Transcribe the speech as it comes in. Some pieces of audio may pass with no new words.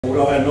We'll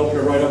go ahead and open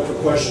it right up for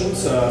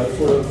questions for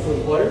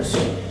the players.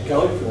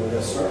 Kelly, if you want to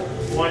get started.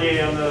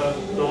 Juanyeh, on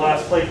the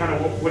last play, kind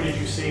of what did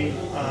you see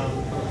from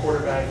the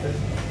quarterback that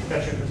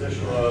got you in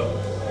position?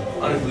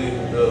 Honestly,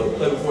 the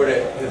play before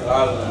that, his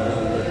eyes was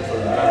really looking for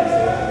the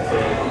bounce.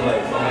 So I'm like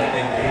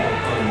thinking he's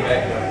gonna come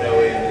back that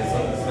way, and then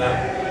something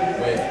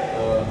snapped. When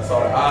I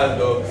saw the eyes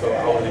go, so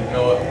I was like, you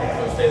know what, I'm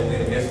gonna stay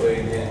leaning this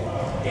way, and then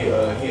he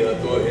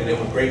threw it, and it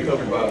was great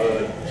coverage by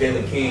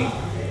Jalen King.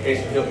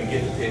 Actually helped me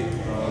get the pick.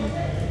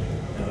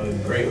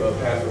 Great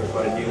pass rush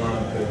by the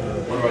D-line,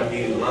 because one of our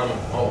D-linemen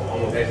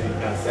almost actually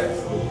got sacked,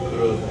 so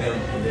kudos to him.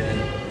 And then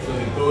as soon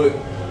as he threw it,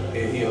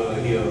 he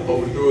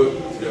overthrew it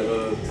to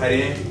the tight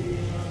end,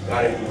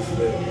 got it,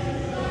 split.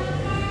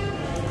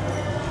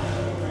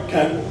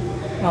 Okay.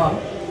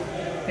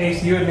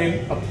 Ace, you had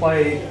made a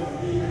play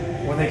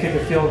when they kicked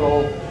a field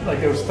goal, like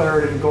it was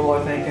 3rd and goal,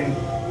 I think, and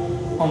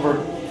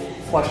Holmberg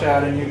flushed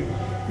out, and you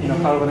know,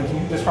 caught it. Can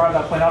you describe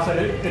that play? And also,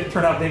 it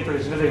turned out being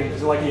pretty significant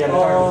because like he had a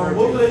target.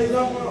 What were they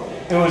talking about?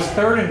 It was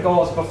 3rd and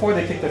goal. It was before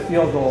they kicked the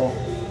field goal,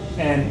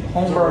 and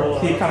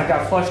Holmberg, he kind of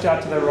got flushed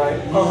out to the right.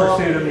 He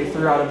pursued him. He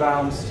threw out of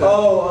bounds.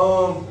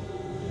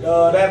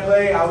 That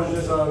play, I was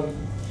just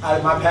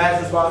my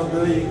pass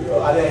responsibility.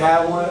 I didn't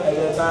have one at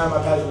that time.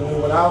 My pass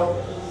responsibility went out.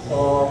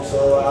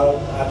 So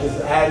I just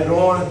added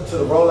on to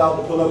the rollout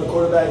to pull up the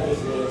quarterback,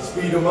 just to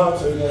speed him up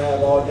so he didn't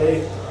have all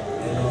day.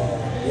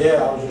 And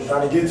yeah, I was just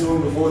trying to get to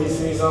him before he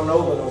seen something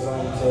open or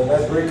something. So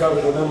that's great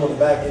coverage of them on the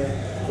back end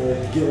for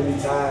giving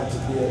me time to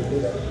be able to do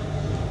that.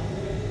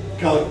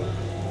 Kelly.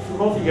 For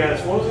both of you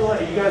guys, what was it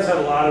like? You guys had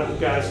a lot of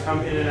guys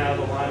come in and out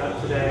of the lineup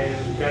today,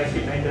 and you guys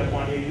get banged up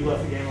on you. You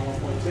left the game at one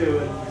point too.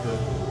 And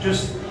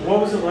just what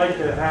was it like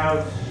to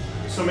have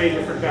so many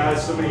different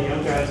guys, so many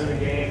young guys in the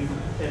game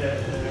in a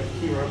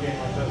key road game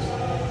like this?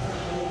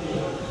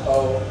 I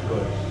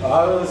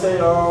was gonna say,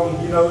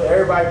 you know,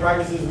 everybody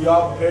practices. We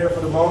all prepare for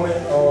the moment.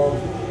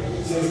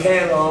 Since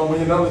camp, when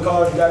your number's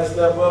called, you got to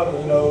step up.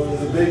 You know,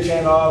 it's a big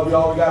change. We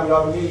all we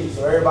need.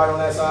 So everybody on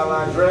that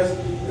sideline dressed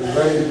is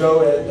ready to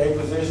go at their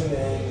position,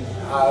 and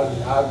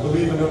I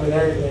believe in them and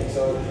everything.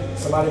 So if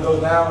somebody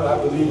goes down, I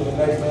believe in the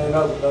next man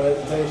up with no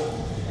hesitation.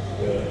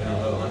 Yeah,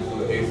 and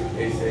honestly,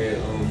 Ace said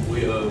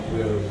we're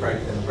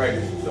practicing.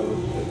 So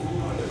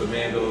if a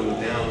man goes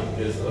down,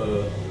 just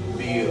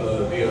be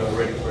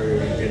ready for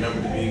your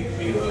number to be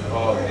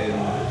called, and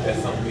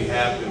that's something we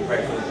have to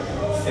practice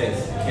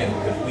since camp,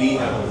 because we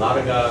have a lot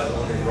of guys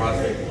on this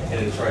roster in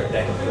Detroit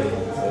that can play.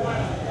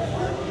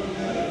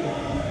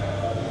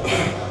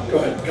 Go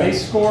ahead. They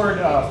scored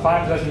 5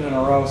 possessions in a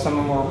row. Some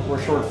of them were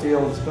short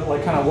fields, but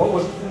like kind of what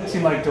was, it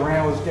seemed like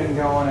Durant was getting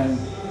going and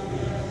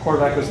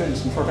quarterback was hitting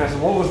some short passes.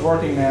 What was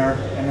working there?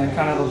 And then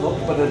kind of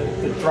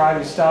the drive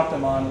you stopped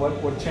them on,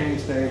 what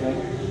changed there, you think?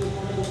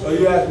 Oh,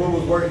 you asked what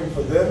was working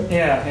for them?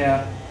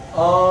 Yeah.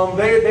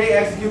 They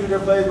executed their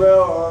plays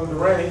well.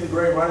 Durant, he's a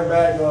great running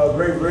back,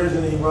 great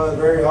vision. He runs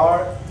very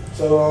hard.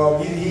 So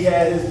he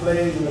had his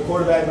plays, and the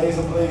quarterback made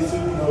some plays too.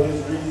 You know,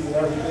 his reads and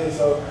everything.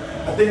 So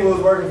I think what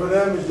was working for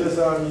them is just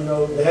you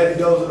know, the heavy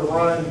dose of the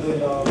run, then you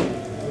know,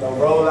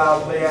 roll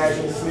out, play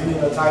action,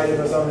 sneaking a tight end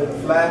or something in the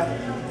flat.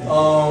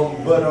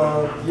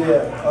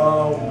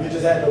 We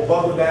just had to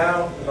buckle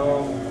down.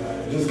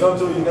 Just come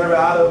to it. You're never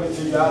out of it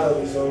till you're out of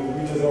it. So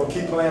we just gonna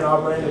keep playing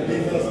our brand of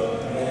defense.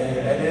 And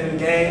at the end of the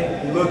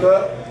game, you look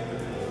up.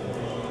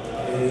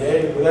 And,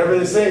 hey, whatever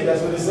they say,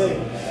 that's what they say.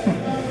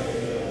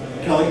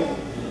 Kelly.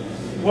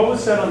 What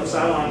was said on the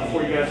sideline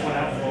before you guys went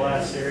out for the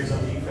last series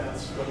on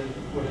defense? What did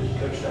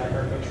Coach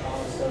Stacker, Coach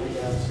Collins tell you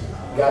guys?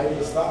 Got him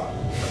to stop.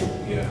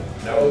 Yeah,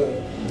 that was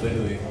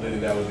literally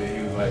that was it.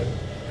 He was like,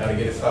 gotta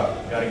get it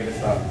stopped, gotta get it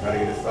stopped, gotta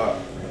get it stopped,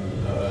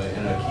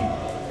 and keep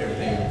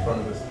everything in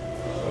front of us.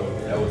 So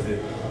that was it.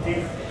 Do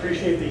you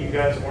appreciate that you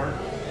guys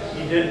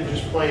you didn't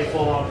just play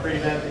full-on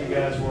prevent, that you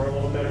guys were a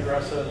little bit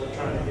aggressive with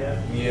trying to get?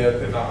 Yeah,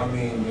 because I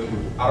mean,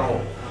 I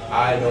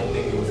don't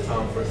think it was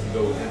time for us to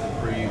go into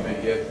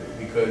pre-event yet,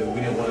 because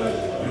we didn't want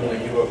to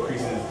give up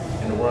creases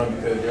in the run,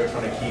 because they're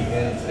trying to key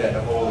into that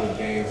the whole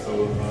game.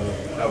 So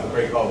that was a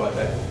great call about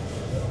that.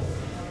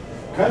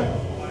 Okay.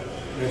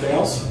 Anything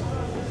else?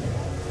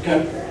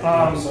 Okay.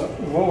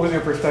 What was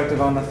your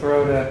perspective on the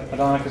throw to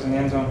Adonicus in the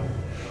end zone?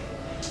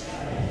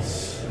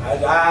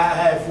 I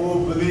had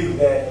full belief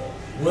that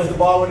once the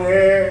ball went in the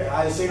air,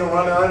 I seen him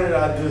running under it,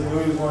 I just knew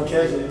he was going to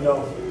catch it. You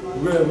know,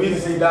 we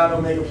didn't see Dono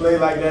make a play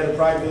like that in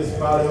practice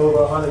probably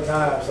over 100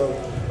 times. So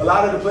a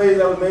lot of the plays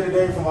that was made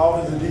today from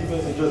offense and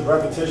defense is just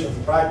repetition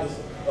from practice.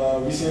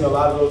 We've seen a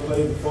lot of those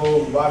plays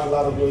before. We watched a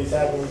lot of plays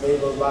happen. We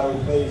made a lot of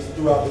plays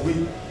throughout the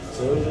week.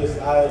 So it was just,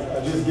 I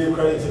just give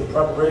credit to the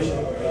preparation,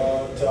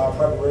 to our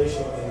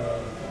preparation, and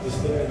just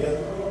sticking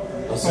together.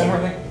 One more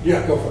thing?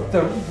 Yeah, go for it.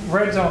 The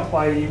red zone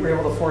play, you were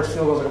able to force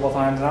field goals a couple of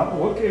times.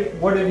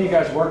 What have you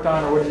guys worked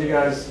on, or what did you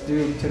guys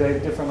do today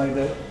differently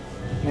that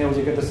enabled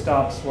you to get the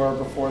stops where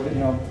before that, you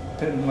know,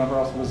 Pitt and whoever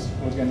else was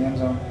getting the end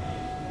zone?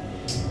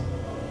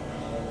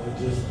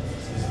 Just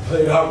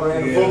played our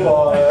brand of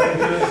football. I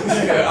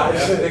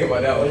didn't think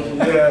about that one.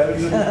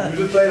 Yeah, we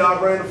just played our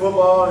brand of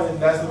football,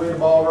 and that's the way the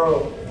ball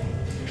rolled.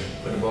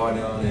 Put the ball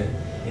down and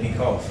any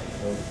cost.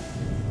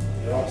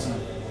 So. Awesome.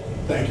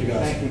 Thank you,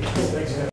 guys. Thank you. Thanks, guys.